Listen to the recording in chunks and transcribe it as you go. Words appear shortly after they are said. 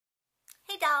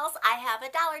dolls, I have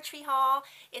a Dollar Tree haul.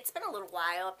 It's been a little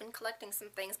while. I've been collecting some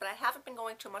things, but I haven't been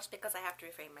going too much because I have to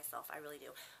refrain myself. I really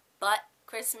do. But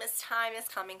Christmas time is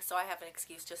coming, so I have an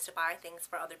excuse just to buy things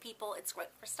for other people. It's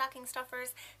great for stocking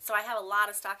stuffers. So I have a lot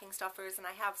of stocking stuffers, and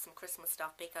I have some Christmas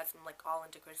stuff because I'm like all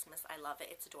into Christmas. I love it.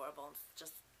 It's adorable. It's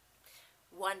just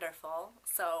wonderful.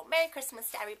 So Merry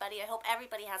Christmas to everybody. I hope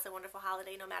everybody has a wonderful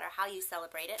holiday no matter how you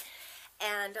celebrate it.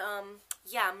 And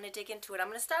yeah, I'm going to dig into it. I'm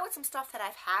going to start with some stuff that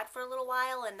I've had for a little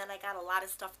while, and then I got a lot of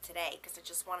stuff today because I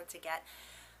just wanted to get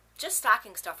just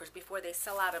stocking stuffers before they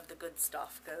sell out of the good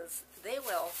stuff, because they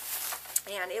will.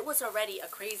 And it was already a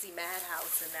crazy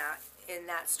madhouse in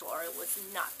that store. It was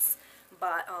nuts.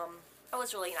 But it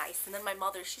was really nice. And then my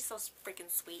mother, she's so freaking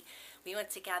sweet. We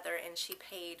went together and she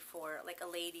paid for like a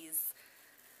lady's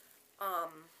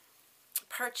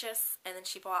purchase, and then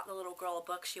she bought the little girl a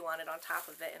book she wanted on top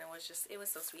of it, and it was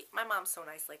so sweet. My mom's so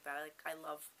nice like that. I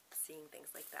love seeing things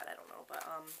like that. I don't know, but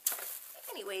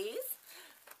anyways,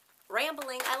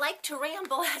 rambling. I like to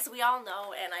ramble, as we all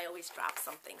know, and I always drop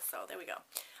something, so there we go.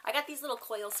 I got these little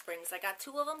coil springs. I got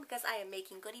 2 of them because I am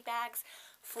making goodie bags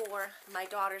for my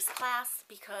daughter's class,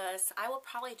 because I will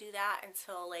probably do that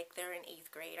until like they're in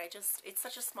 8th grade. It's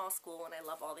such a small school and I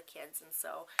love all the kids, and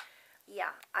so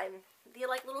yeah, they're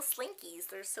like little slinkies.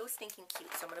 They're so stinking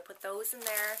cute. So I'm going to put those in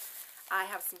there. I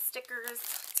have some stickers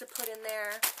to put in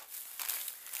there.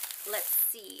 Let's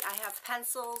see. I have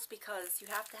pencils because you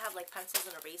have to have like pencils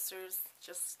and erasers.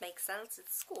 Just makes sense.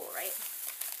 It's school, right?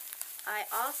 I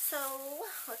also,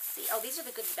 let's see. Oh, these are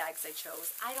the goodie bags I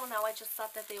chose. I don't know. I just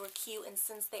thought that they were cute. And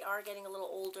since they are getting a little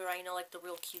older, I know like the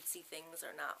real cutesy things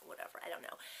are not whatever. I don't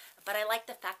know. But I like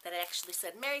the fact that it actually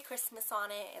said Merry Christmas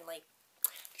on it, and like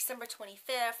December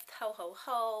 25th, ho ho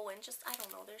ho, and just, I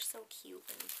don't know, they're so cute.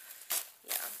 And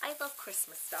yeah, I love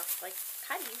Christmas stuff. Like,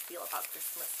 how do you feel about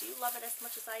Christmas? Do you love it as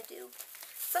much as I do?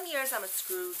 Some years I'm a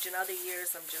Scrooge, and other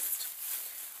years I'm just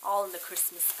all in the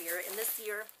Christmas spirit. And this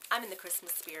year, I'm in the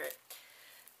Christmas spirit.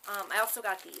 I also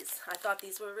got these. I thought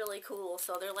these were really cool.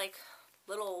 So they're like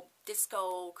little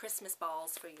disco Christmas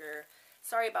balls for your,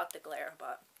 sorry about the glare,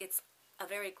 but it's a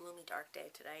very gloomy, dark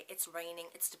day today. It's raining,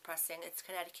 it's depressing, it's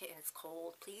Connecticut, and it's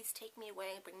cold. Please take me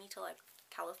away, bring me to like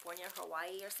California,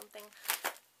 Hawaii, or something.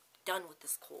 Done with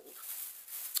this cold.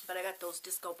 But I got those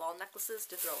disco ball necklaces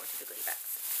to throw into the goodie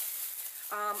bags.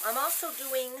 I'm also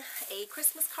doing a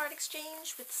Christmas card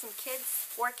exchange with some kids,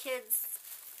 4 kids.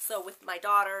 So with my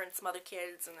daughter and some other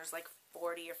kids, and there's like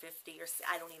 40 or 50 or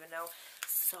I don't even know.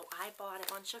 So I bought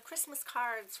a bunch of Christmas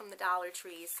cards from the Dollar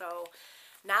Tree. So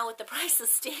now with the price of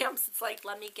stamps, it's like,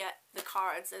 let me get the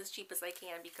cards as cheap as I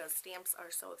can because stamps are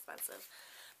so expensive.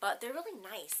 But they're really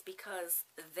nice because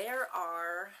there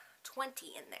are 20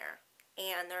 in there.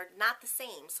 And they're not the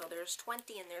same. So there's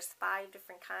 20 and there's 5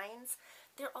 different kinds.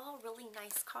 They're all really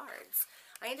nice cards.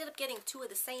 I ended up getting 2 of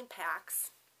the same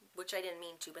packs, which I didn't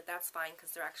mean to, but that's fine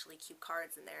because they're actually cute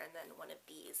cards in there. And then one of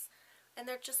these. And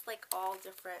they're just like all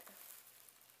different.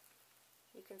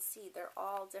 You can see they're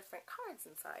all different cards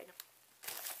inside.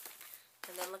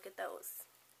 And then look at those.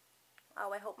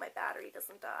 Oh, I hope my battery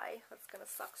doesn't die. That's going to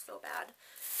suck so bad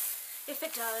if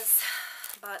it does.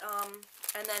 But,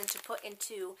 and then to put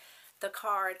into the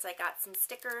cards, I got some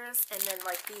stickers, and then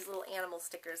like these little animal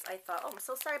stickers. I thought, oh, I'm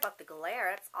so sorry about the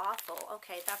glare. It's awful.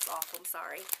 Okay, that's awful. I'm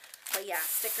sorry. But yeah,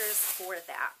 stickers for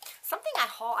that. Something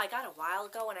I got a while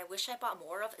ago and I wish I bought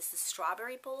more of is the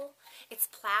strawberry bowl. It's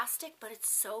plastic, but it's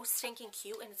so stinking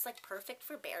cute, and it's like perfect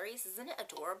for berries. Isn't it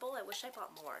adorable? I wish I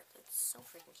bought more. It's so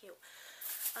freaking cute.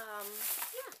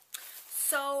 Yeah.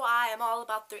 So I am all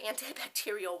about their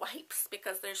antibacterial wipes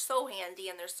because they're so handy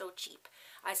and they're so cheap.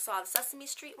 I saw the Sesame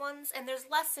Street ones, and there's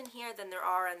less in here than there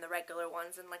are in the regular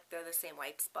ones, and like they're the same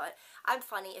wipes, but I'm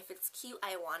funny. If it's cute,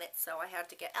 I want it, so I had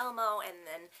to get Elmo and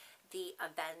then the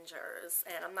Avengers,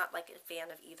 and I'm not like a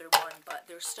fan of either one, but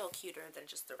they're still cuter than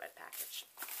just the red package,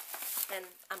 and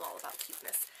I'm all about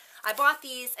cuteness. I bought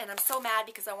these, and I'm so mad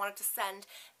because I wanted to send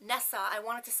Nessa, I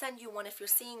wanted to send you one if you're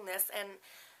seeing this, and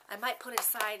I might put it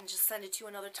aside and just send it to you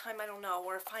another time, I don't know,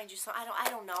 or find you some, I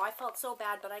don't know, I felt so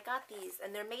bad, but I got these,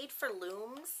 and they're made for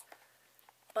looms.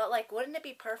 But, like, wouldn't it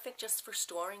be perfect just for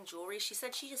storing jewelry? She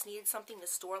said she just needed something to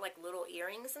store, like, little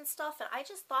earrings and stuff. And I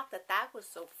just thought that that was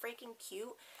so freaking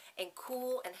cute and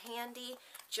cool and handy.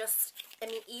 Just, I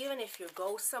mean, even if you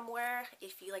go somewhere,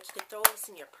 if you, like, you could throw this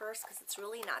in your purse because it's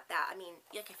really not that. I mean,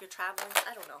 like, if you're traveling,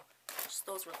 I don't know. Just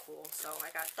those were cool. So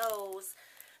I got those.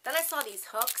 Then I saw these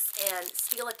hooks, and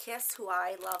Steal a Kiss, who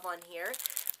I love on here.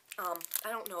 I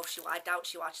don't know if I doubt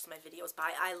she watches my videos, but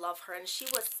I love her, and she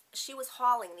was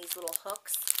hauling these little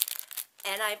hooks,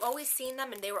 And I've always seen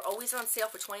them, and they were always on sale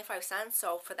for 25 cents.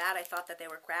 So for that, I thought that they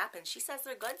were crap. And she says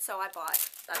they're good, so I bought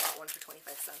one for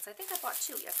 25 cents. I think I bought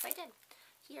 2. Yes, I did.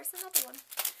 Here's another one.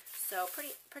 So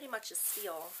pretty much a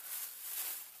steal.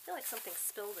 I feel like something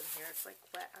spilled in here. It's like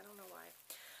wet. I don't know why.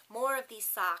 More of these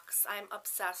socks. I'm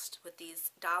obsessed with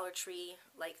these Dollar Tree,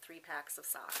 like 3-packs of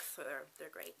socks. So they're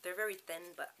great. They're very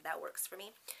thin, but that works for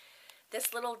me.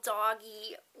 This little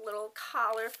doggy little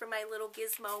collar for my little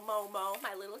gizmo Momo,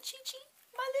 my little Chi-Chi,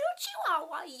 my little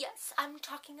Chihuahua. Yes, I'm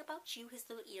talking about you. His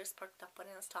little ears perked up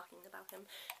when I was talking about him.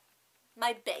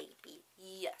 My baby.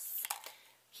 Yes.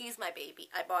 He's my baby.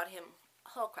 I bought him a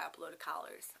whole crap load of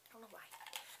collars. I don't know why.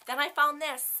 Then I found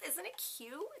this. Isn't it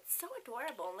cute? It's so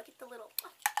adorable. And look at the little,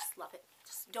 oh, I just love it.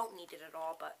 Just don't need it at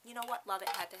all, but you know what? Love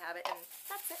it. Had to have it, and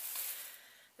that's it.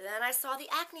 Then I saw the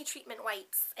acne treatment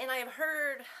wipes, and I've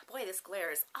heard, boy, this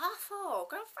glare is awful.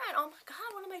 Girlfriend, oh my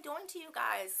God, what am I doing to you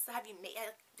guys? Have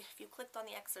you clicked on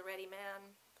the X already,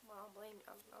 man? Well, blame me.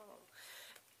 Oh.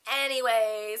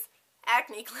 Anyways,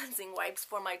 acne cleansing wipes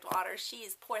for my daughter.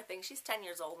 She's, poor thing, she's 10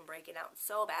 years old and breaking out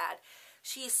so bad.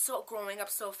 She's so growing up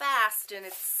so fast, and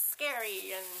it's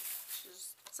scary, and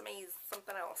it's amazing,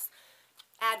 something else.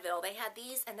 Advil, they had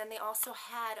these, and then they also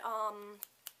had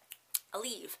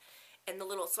Aleve. And the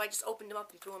little, so I just opened them up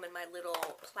and threw them in my little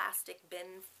plastic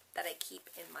bin that I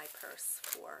keep in my purse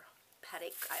for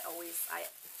headache.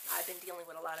 I've been dealing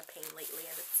with a lot of pain lately,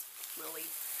 and it's really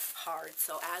hard.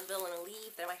 So Advil and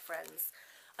Aleve, they're my friends.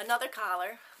 Another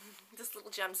collar, this little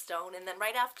gemstone, and then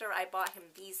right after I bought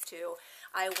him these two,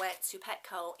 I went to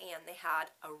Petco, and they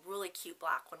had a really cute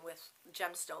black one with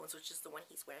gemstones, which is the one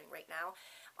he's wearing right now,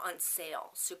 on sale.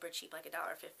 Super cheap, like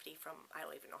 $1.50 from, I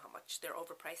don't even know how much, they're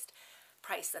overpriced.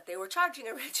 Price that they were charging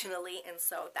originally, and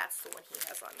so that's the one he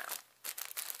has on now.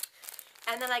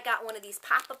 And then I got one of these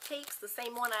pop-up cakes, the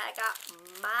same one I got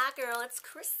my girl. It's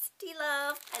Christy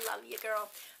Love. I love you, girl.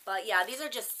 But yeah, these are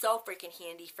just so freaking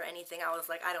handy for anything. I was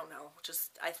like, I don't know,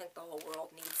 just I think the whole world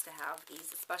needs to have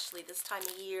these, especially this time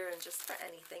of year, and just for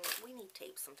anything. We need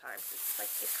tape sometimes. It's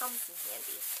like it comes in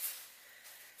handy.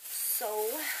 So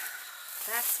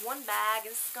that's one bag.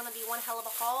 This is going to be one hell of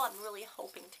a haul. I'm really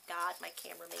hoping to God my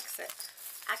camera makes it.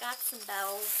 I got some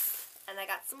bells, and I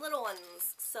got some little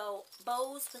ones. So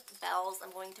bows with bells.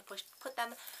 I'm going to put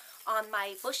them on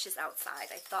my bushes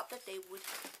outside. I thought that they would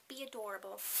be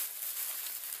adorable.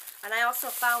 And I also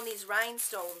found these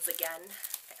rhinestones again.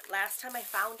 Last time I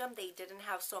found them, they didn't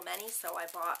have so many, so I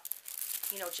bought,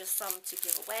 you know, just some to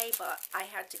give away, but I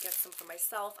had to get some for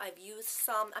myself. I've used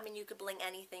some. I mean, you could bling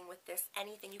anything with this,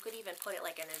 anything. You could even put it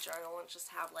like in a journal and just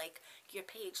have like your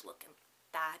page looking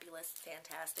fabulous,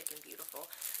 fantastic, and beautiful.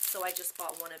 So I just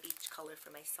bought one of each color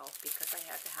for myself because I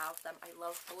had to have them. I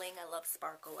love bling, I love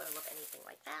sparkle, I love anything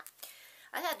like that.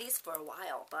 I had these for a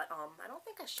while, but I don't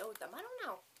think I showed them. I don't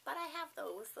know. But I have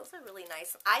those. Those are really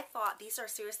nice. I thought these are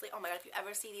seriously, oh my God, if you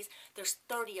ever see these, there's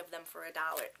 30 of them for $1.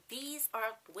 These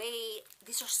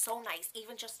are so nice,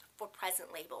 even just for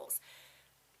present labels.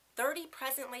 30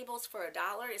 present labels for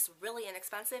 $1 is really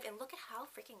inexpensive, and look at how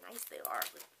freaking nice they are.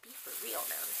 Be for real,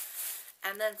 man.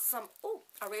 And then some,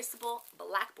 erasable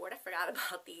blackboard. I forgot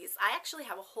about these. I actually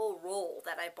have a whole roll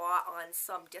that I bought on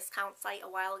some discount site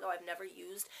a while ago I've never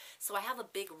used. So I have a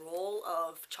big roll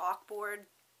of chalkboard,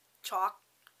 chalk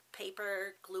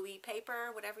paper, gluey paper,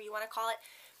 whatever you want to call it,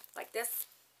 like this.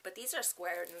 But these are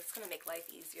squared, and it's going to make life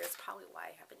easier. It's probably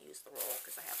why I haven't used the roll,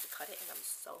 because I have to cut it, and I'm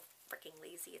so freaking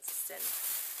lazy. It's a sin.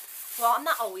 Well, I'm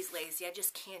not always lazy. I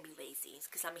just can be lazy,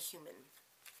 because I'm a human.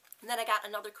 And then I got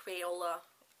another Crayola,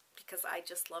 because I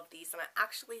just love these, and I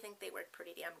actually think they work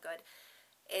pretty damn good.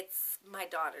 It's my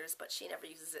daughter's, but she never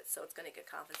uses it, so it's going to get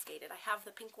confiscated. I have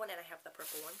the pink one, and I have the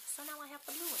purple one, so now I have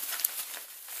the blue one.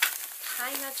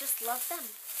 Kinda just love them.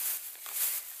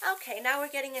 Okay, now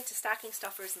we're getting into stocking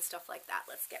stuffers and stuff like that.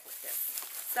 Let's get with this.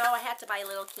 So I had to buy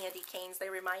little candy canes. They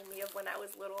remind me of when I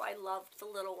was little. I loved the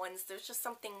little ones. There's just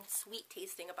something sweet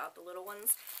tasting about the little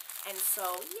ones. And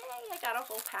so, yay, I got a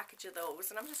whole package of those.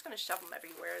 And I'm just going to shove them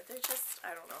everywhere. They're just,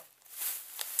 I don't know.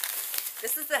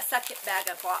 This is the second bag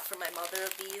I bought for my mother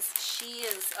of these. She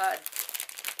is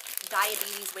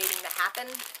diabetes waiting to happen.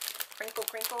 Crinkle,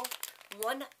 crinkle.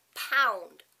 1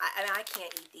 pound. I mean, I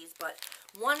can't eat these, but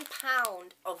 1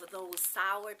 pound of those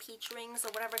sour peach rings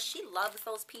or whatever. She loves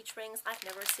those peach rings. I've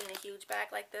never seen a huge bag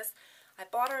like this. I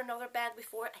bought her another bag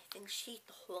before. I think she ate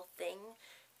the whole thing.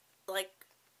 Like,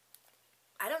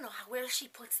 I don't know where she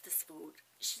puts this food.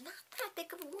 She's not that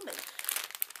big of a woman.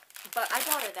 But I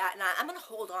bought her that, and I'm going to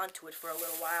hold on to it for a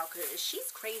little while because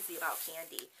she's crazy about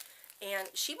candy. And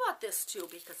she bought this too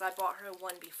because I bought her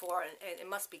one before, and it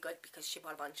must be good because she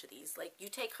bought a bunch of these. Like, you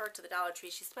take her to the Dollar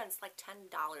Tree, she spends like $10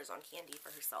 on candy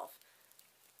for herself.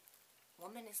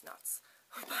 Woman is nuts.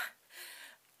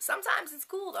 Sometimes it's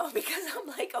cool though because I'm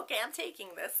like, okay, I'm taking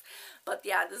this. But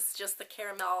yeah, this is just the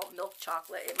caramel milk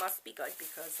chocolate. It must be good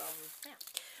because, yeah.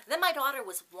 And then my daughter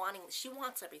was wanting, she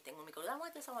wants everything when we go, I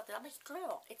want this, I want that. I'm like,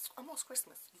 girl, it's almost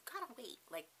Christmas. You gotta wait.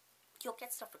 Like, you'll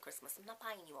get stuff for Christmas. I'm not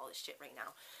buying you all this shit right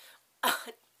now.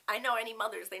 I know any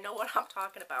mothers, they know what I'm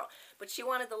talking about. But she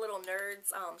wanted the little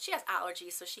Nerds. She has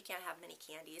allergies, so she can't have many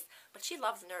candies. But she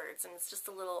loves Nerds, and it's just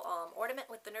a little ornament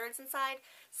with the Nerds inside.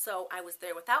 So I was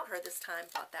there without her this time,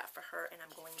 bought that for her, and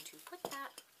I'm going to put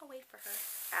that away for her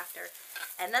after.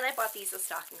 And then I bought these as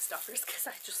stocking stuffers because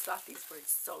I just thought these were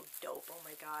so dope. Oh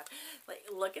my god. Like,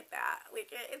 look at that.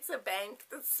 Like, it's a bank.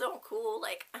 That's so cool.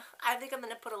 Like, I think I'm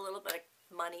going to put a little bit of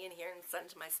money in here and send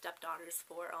to my stepdaughters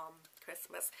for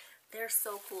Christmas. They're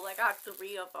so cool. I got 3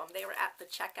 of them. They were at the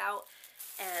checkout,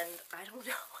 and I don't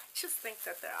know. I just think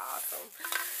that they're awesome.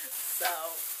 So,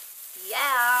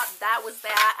 yeah, that was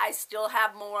that. I still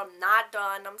have more. I'm not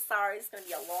done. I'm sorry. It's going to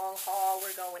be a long haul.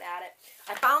 We're going at it.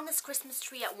 I found this Christmas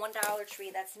tree at one Dollar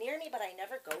Tree that's near me, but I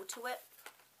never go to it.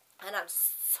 And I'm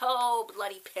so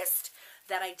bloody pissed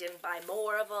that I didn't buy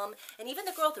more of them. And even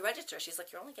the girl at the register, she's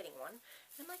like, you're only getting one.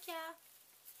 And I'm like, yeah.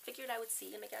 Figured I would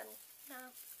see him again.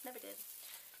 No, never did.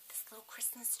 This little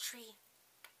Christmas tree.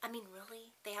 I mean,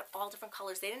 really? They had all different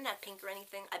colors. They didn't have pink or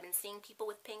anything. I've been seeing people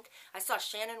with pink. I saw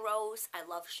Shannon Rose. I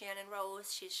love Shannon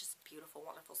Rose. She's just a beautiful,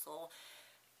 wonderful soul.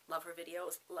 Love her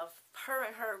videos. Love her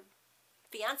and her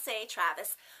fiance,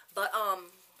 Travis. But,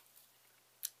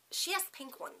 she has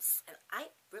pink ones. And I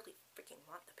really freaking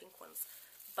want the pink ones.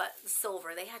 But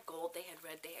silver, they had gold, they had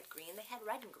red, they had green, they had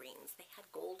red and greens, they had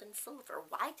gold and silver.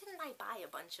 Why didn't I buy a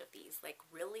bunch of these? Like,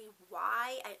 really?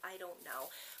 Why? I don't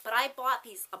know. But I bought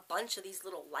a bunch of these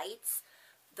little lights,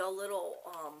 the little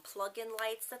plug-in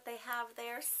lights that they have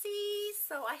there. See?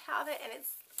 So I have it, and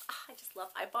it's, I just love,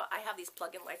 I have these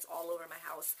plug-in lights all over my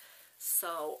house.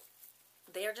 So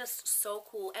they're just so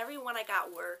cool. Every one I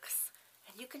got works.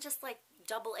 And you can just, like,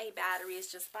 AA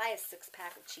batteries, just buy a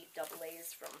 6-pack of cheap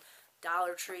AA's from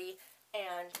Dollar Tree,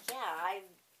 and yeah, I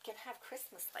can have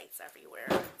Christmas lights everywhere.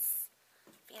 It's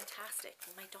fantastic.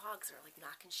 And my dogs are like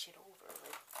knocking shit over,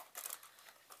 like,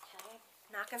 okay,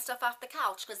 knocking stuff off the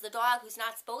couch because the dog who's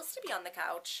not supposed to be on the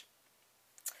couch,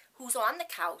 who's on the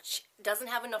couch,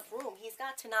 doesn't have enough room. He's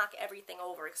got to knock everything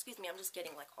over. Excuse me, I'm just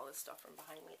getting like all this stuff from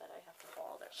behind me that I have to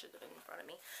haul that should have been in front of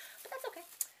me, but that's okay.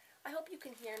 I hope you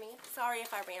can hear me. Sorry if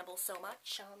I ramble so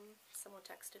much. Someone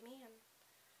texted me and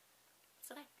it's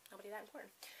okay. Nobody that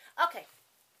important. Okay.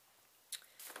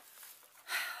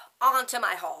 On to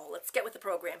my haul. Let's get with the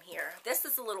program here. This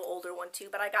is a little older one too,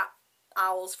 but I got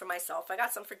owls for myself. I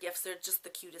got some for gifts. They're just the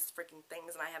cutest freaking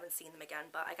things, and I haven't seen them again,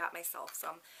 but I got myself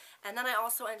some. And then I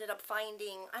also ended up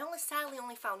finding, sadly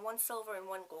only found 1 silver and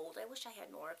 1 gold. I wish I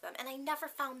had more of them. And I never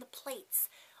found the plates.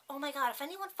 Oh my god, if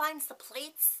anyone finds the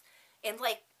plates and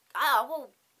like,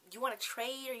 well, you want to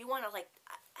trade or you want to like,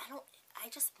 I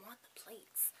just want the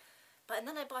plates. But, and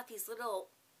then I bought these little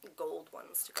gold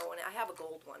ones to go in it. I have a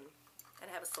gold one, and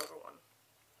I have a silver one.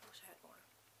 I wish I had more.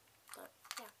 But,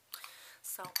 yeah.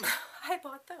 So, I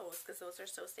bought those, because those are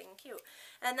so stinking cute.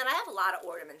 And then I have a lot of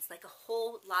ornaments, like a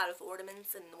whole lot of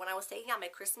ornaments. And when I was taking out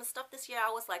my Christmas stuff this year,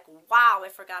 I was like, wow, I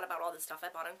forgot about all this stuff I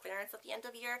bought on clearance at the end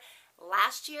of the year.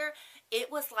 Last year,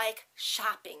 it was like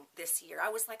shopping this year. I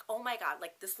was like, oh my god,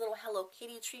 like this little Hello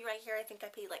Kitty tree right here, I think I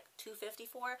paid like $2.50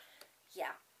 for.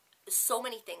 Yeah. So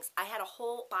many things. I had a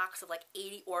whole box of like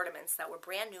 80 ornaments that were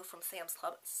brand new from Sam's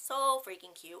Club. So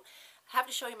freaking cute. I have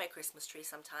to show you my Christmas tree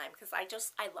sometime because I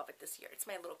love it this year. It's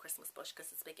my little Christmas bush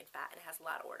because it's big and fat and it has a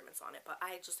lot of ornaments on it. But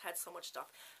I just had so much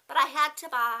stuff. But I had to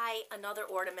buy another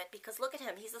ornament because look at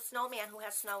him. He's a snowman who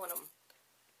has snow in him.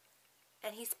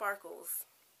 And he sparkles.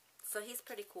 So he's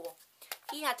pretty cool.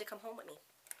 He had to come home with me.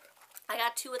 I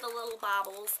got 2 of the little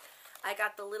baubles. I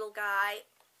got the little guy,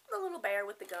 the little bear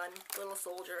with the gun, little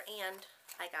soldier, and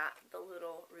I got the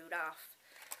little Rudolph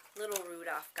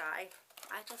guy.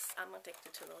 I'm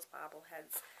addicted to those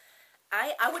bobbleheads.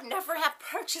 I would never have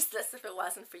purchased this if it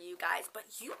wasn't for you guys, but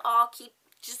you all keep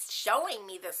just showing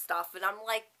me this stuff, and I'm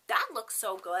like, that looks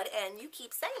so good, and you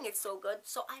keep saying it's so good,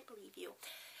 so I believe you.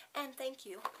 And thank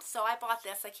you. So I bought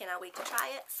this. I cannot wait to try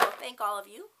it. So thank all of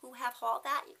you who have hauled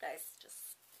that. You guys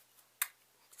just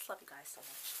love you guys so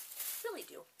much. Really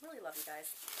do. Really love you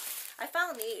guys. I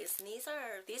found these, and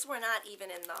these were not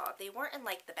even in they weren't in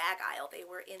like the bag aisle. They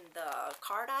were in the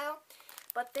card aisle.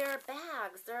 But they're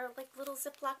bags. They're like little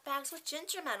Ziploc bags with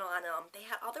ginger men on them. They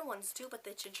had other ones too, but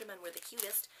the ginger men were the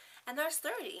cutest. And there's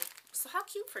 30. So how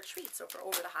cute for treats or for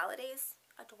over the holidays.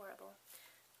 Adorable.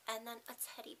 And then a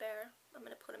teddy bear. I'm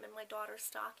going to put him in my daughter's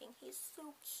stocking. He's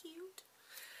so cute.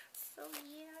 So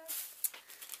yeah.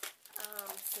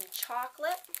 Some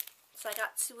chocolate. So I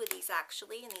got 2 of these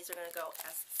actually, and these are going to go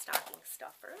as stocking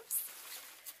stuffers.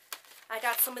 I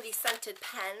got some of these scented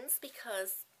pens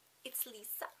because it's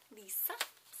Lisa. Lisa,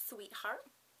 sweetheart.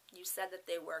 You said that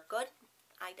they were good.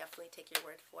 I definitely take your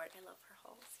word for it. I love her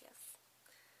hauls, yes.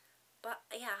 But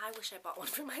yeah, I wish I bought one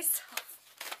for myself.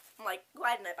 I'm like,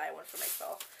 why didn't I buy one for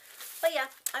myself? But yeah,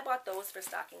 I bought those for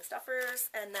stocking stuffers.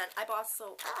 And then I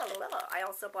also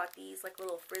bought these like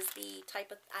little frisbee type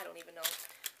of, I don't even know.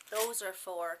 Those are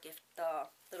for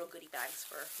little goodie bags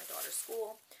for my daughter's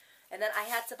school. And then I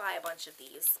had to buy a bunch of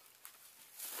these.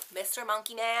 Mr.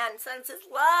 Monkey Man sends his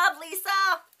love,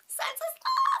 Lisa. Sends his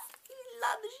love. He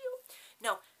loves you.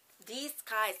 No, these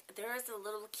guys, there is a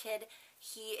little kid.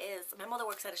 He is, my mother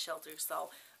works at a shelter, so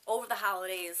over the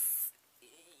holidays,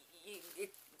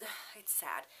 it's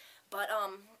sad. But,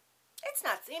 it's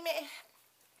not, I mean,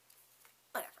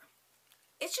 whatever.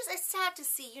 It's sad to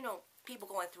see, you know, people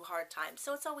going through hard times.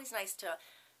 So it's always nice to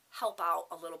help out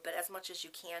a little bit as much as you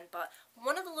can. But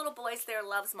one of the little boys there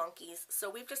loves monkeys, so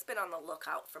we've just been on the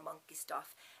lookout for monkey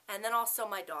stuff. And then also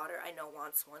my daughter, I know,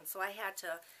 wants one, so I had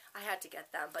to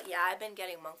get them. But yeah, I've been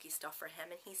getting monkey stuff for him,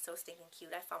 and he's so stinking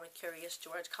cute. I found a Curious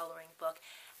George coloring book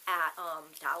at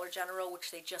Dollar General,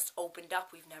 which they just opened up.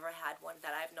 We've never had one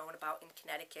that I've known about in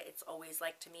Connecticut. It's always,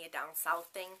 like, to me, a down south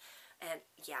thing. And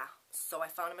yeah, so I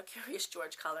found him a Curious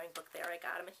George coloring book there. I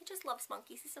got him, and he just loves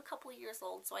monkeys. He's a couple of years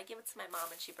old, so I give it to my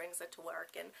mom, and she brings it to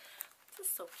work, and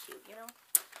it's so cute, you know?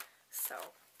 So,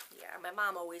 yeah, my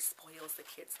mom always spoils the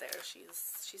kids there.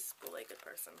 She's really a good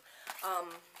person.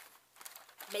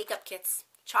 Makeup kits.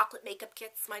 Chocolate makeup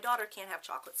kits. My daughter can't have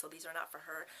chocolate, so these are not for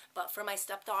her. But for my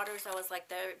stepdaughters, I was like,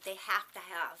 they have to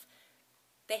have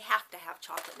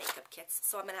chocolate makeup kits,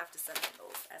 so I'm going to have to send them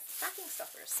those as stocking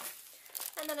stuffers.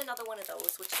 And then another one of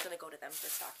those, which is going to go to them for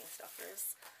stocking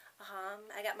stuffers.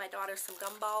 I got my daughter some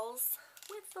gumballs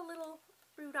with the little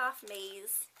Rudolph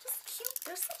maze. Just cute.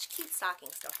 They're such cute stocking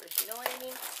stuffers, you know what I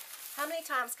mean? How many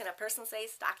times can a person say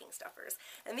stocking stuffers?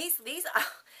 And these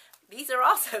are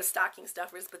also stocking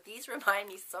stuffers, but these remind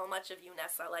me so much of you,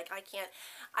 Nessa. Like, I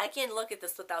can't look at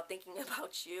this without thinking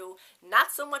about you.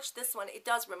 Not so much this one. It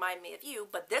does remind me of you,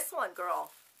 but this one,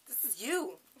 girl, this is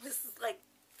you. This is like,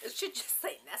 it should just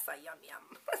say Nessa, yum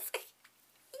yum. It's like,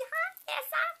 yeah,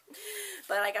 Nessa.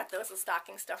 But I got those as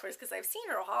stocking stuffers because I've seen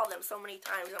her haul them so many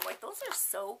times. I'm like, those are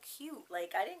so cute.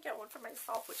 Like, I didn't get one for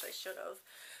myself, which I should have.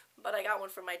 But I got one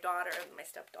for my daughter and my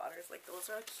stepdaughters. Like,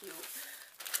 those are cute.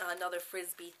 Another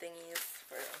frisbee thingies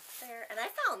for there. And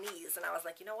I found these, and I was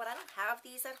like, you know what? I don't have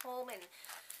these at home, and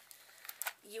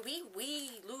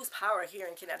we lose power here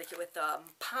in Connecticut with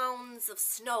pounds of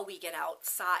snow we get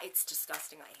outside. It's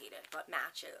disgusting. I hate it. But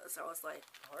matches. I was like,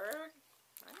 I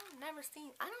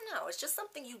don't know. It's just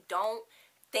something you don't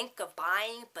think of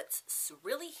buying, but it's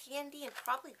really handy and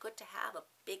probably good to have a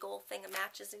big old thing of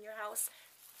matches in your house.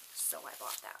 So I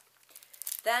bought that.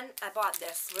 Then I bought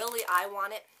this. Really, I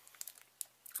want it,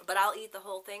 but I'll eat the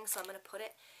whole thing, so I'm going to put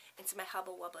it into my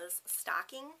Hubba Wubba's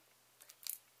stocking,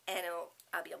 and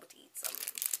I'll be able to eat some.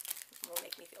 It won't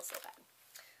make me feel so bad.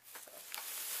 So,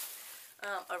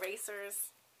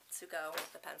 erasers to go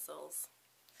with the pencils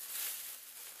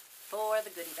for the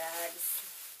goodie bags.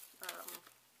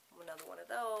 Another one of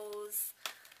those.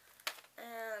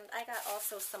 And I got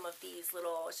also some of these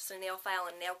little, it's just a nail file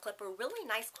and nail clipper. Really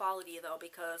nice quality though,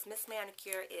 because Miss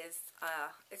Manicure is,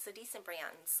 it's a decent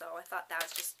brand. So I thought that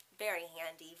was just very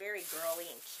handy, very girly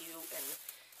and cute. And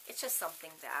it's just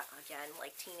something that, again,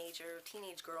 like teenage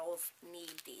girls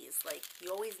need these. Like,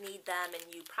 you always need them, and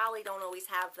you probably don't always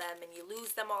have them, and you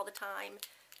lose them all the time.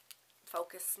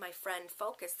 Focus, my friend,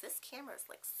 focus. This camera is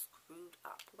like screwed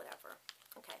up, whatever.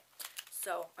 Okay,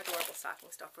 so adorable stocking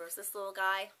stuffers. This little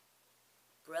guy,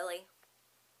 really,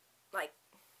 like,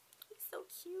 he's so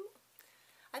cute.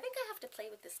 I think I have to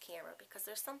play with this camera because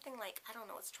there's something like, I don't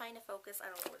know, it's trying to focus. I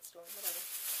don't know what it's doing, whatever.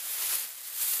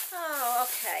 Oh,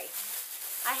 okay.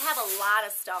 I have a lot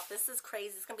of stuff. This is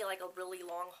crazy. It's going to be like a really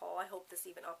long haul. I hope this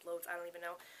even uploads. I don't even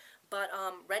know. But,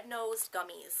 red-nosed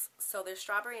gummies. So there's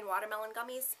strawberry and watermelon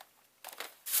gummies.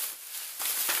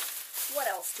 What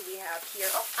else do we have here?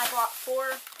 Oh, I bought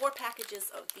four packages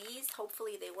of these.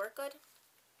 Hopefully they work good.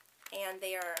 And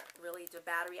they are really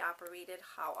battery operated.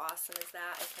 How awesome is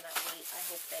that? I cannot wait.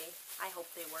 I hope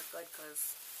they work good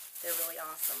because they're really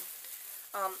awesome.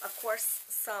 Of course,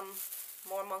 some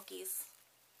more monkeys.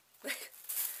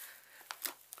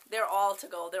 They're all to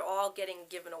go. They're all getting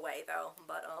given away though.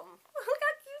 But look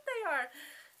how cute they are.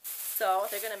 So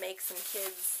they're gonna make some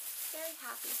kids very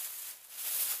happy.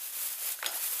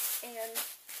 And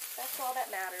that's all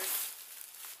that matters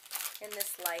in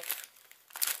this life.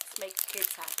 Make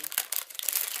kids happy.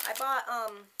 I bought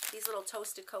these little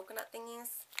toasted coconut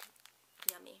thingies.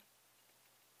 Yummy.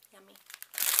 Yummy.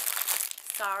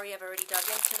 Sorry, I've already dug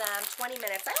into them. 20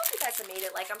 minutes. I hope you guys have made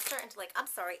it. Like, I'm starting to, like, I'm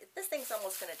sorry. This thing's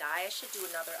almost going to die. I should do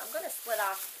another. I'm going to split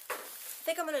off. I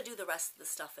think I'm going to do the rest of the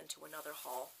stuff into another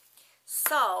haul.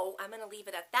 So, I'm going to leave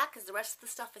it at that because the rest of the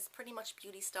stuff is pretty much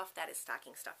beauty stuff that is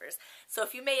stocking stuffers. So,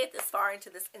 if you made it this far into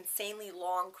this insanely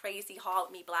long, crazy haul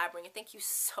with me blabbering, thank you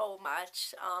so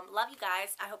much. Love you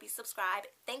guys. I hope you subscribe.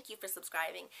 Thank you for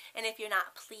subscribing. And if you're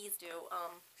not, please do.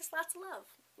 Just lots of love.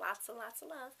 Lots and lots of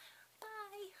love.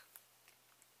 Bye.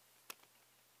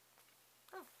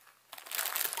 Oh.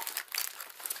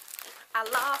 I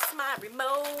lost my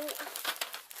remote.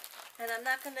 And I'm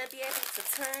not going to be able to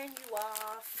turn you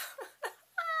off.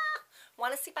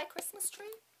 Want to see my Christmas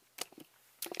tree?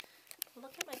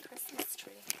 Look at my Christmas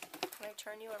tree. Can I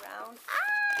turn you around?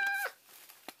 Ah!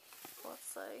 Let's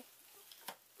see.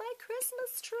 My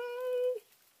Christmas tree.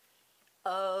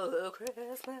 Oh,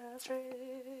 Christmas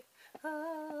tree.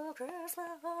 Oh,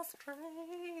 Christmas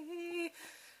tree.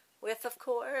 With, of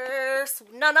course,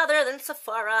 none other than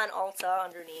Sephora and Ulta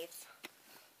underneath.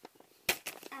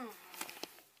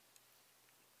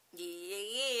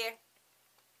 Yeah.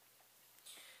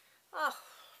 Oh,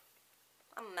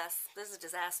 I'm a mess. This is a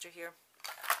disaster here.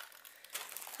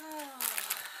 Oh,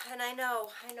 and I know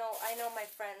my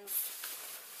friends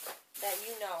that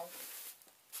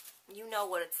you know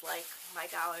what it's like, my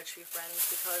Dollar Tree friends,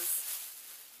 because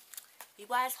you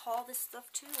guys haul this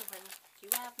stuff too, and you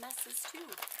have messes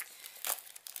too.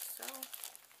 So,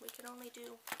 we can only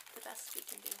do the best we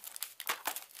can do.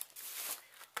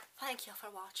 Thank you for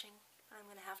watching. I'm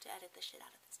going to have to edit the shit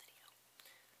out of